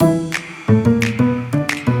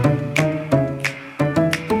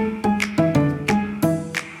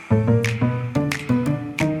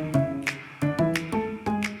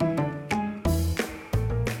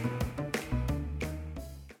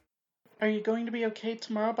going to be okay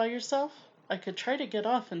tomorrow by yourself? I could try to get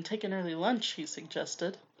off and take an early lunch, he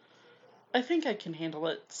suggested. I think I can handle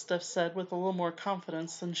it, Steph said with a little more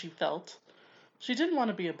confidence than she felt. She didn't want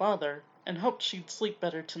to be a bother, and hoped she'd sleep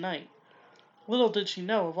better tonight. Little did she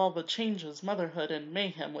know of all the changes motherhood and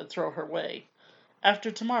mayhem would throw her way.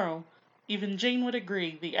 After tomorrow, even Jane would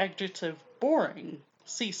agree the adjective boring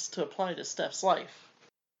ceased to apply to Steph's life.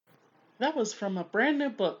 That was from a brand new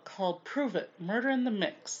book called Prove It, Murder in the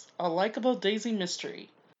Mix, a likable Daisy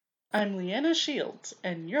mystery. I'm Leanna Shields,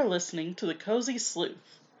 and you're listening to The Cozy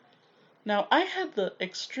Sleuth. Now, I had the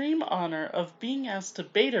extreme honor of being asked to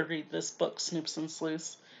beta read this book, Snoops and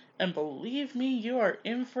Sleuths, and believe me, you are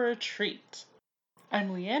in for a treat.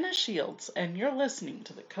 I'm Leanna Shields, and you're listening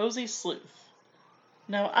to The Cozy Sleuth.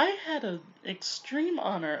 Now, I had an extreme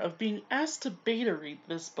honor of being asked to beta read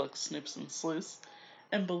this book, Snoops and Sleuths,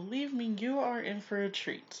 and believe me, you are in for a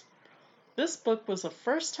treat. This book was a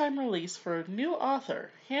first-time release for a new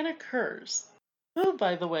author, Hannah Kurz, who,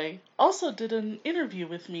 by the way, also did an interview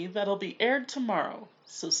with me that'll be aired tomorrow,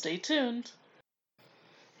 so stay tuned.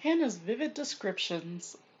 Hannah's vivid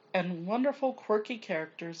descriptions and wonderful quirky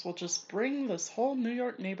characters will just bring this whole New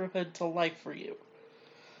York neighborhood to life for you.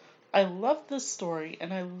 I love this story,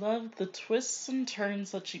 and I love the twists and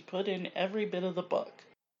turns that she put in every bit of the book.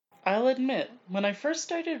 I'll admit, when I first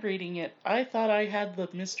started reading it, I thought I had the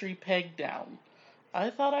mystery pegged down.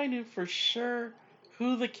 I thought I knew for sure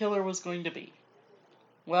who the killer was going to be.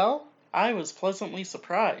 Well, I was pleasantly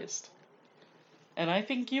surprised. And I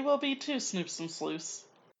think you will be too, Snoops and Sleuths.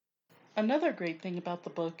 Another great thing about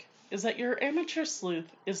the book is that your amateur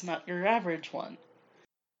sleuth is not your average one.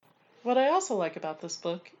 What I also like about this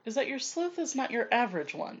book is that your sleuth is not your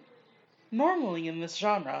average one. Normally in this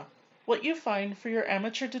genre, what you find for your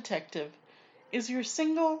amateur detective is your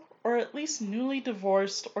single or at least newly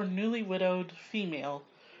divorced or newly widowed female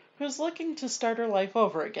who's looking to start her life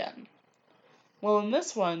over again. Well, in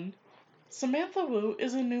this one, Samantha Wu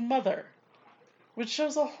is a new mother, which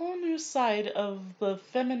shows a whole new side of the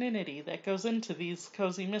femininity that goes into these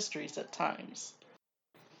cozy mysteries at times.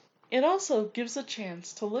 It also gives a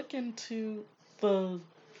chance to look into the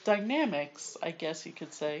dynamics, I guess you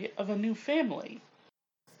could say, of a new family.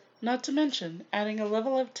 Not to mention adding a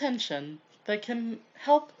level of tension that can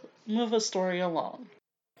help move a story along.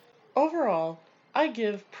 Overall, I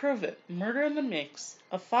give Prove It, Murder in the Mix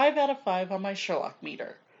a 5 out of 5 on my Sherlock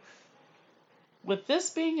meter. With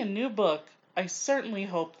this being a new book, I certainly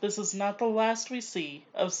hope this is not the last we see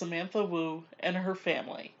of Samantha Wu and her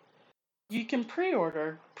family. You can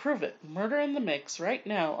pre-order Prove It, Murder in the Mix right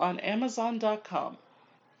now on Amazon.com,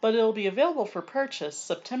 but it'll be available for purchase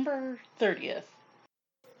September 30th.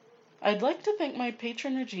 I'd like to thank my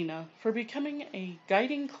patron Regina for becoming a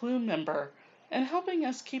Guiding Clue member and helping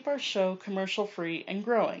us keep our show commercial-free and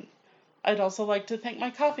growing. I'd also like to thank my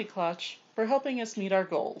Coffee Clutch for helping us meet our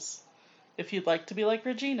goals. If you'd like to be like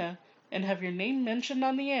Regina and have your name mentioned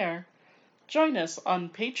on the air, join us on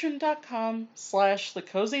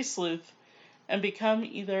patreon.com/thecozysleuth and become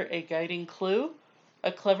either a Guiding Clue,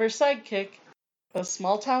 a clever sidekick, a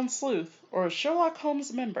small-town sleuth, or a Sherlock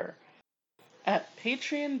Holmes member at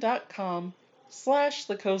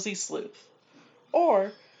patreon.com/thecozysleuth,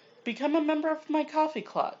 or become a member of my Coffee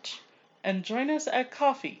Clutch and join us at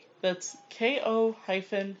Ko-fi. That's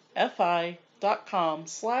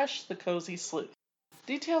ko-fi.com/thecozysleuth.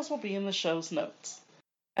 Details will be in the show's notes.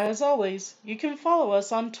 As always, you can follow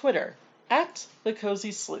us on Twitter at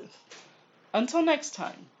 @thecozysleuth. Until next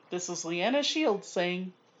time, this is Leanna Shields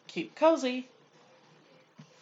saying, keep cozy.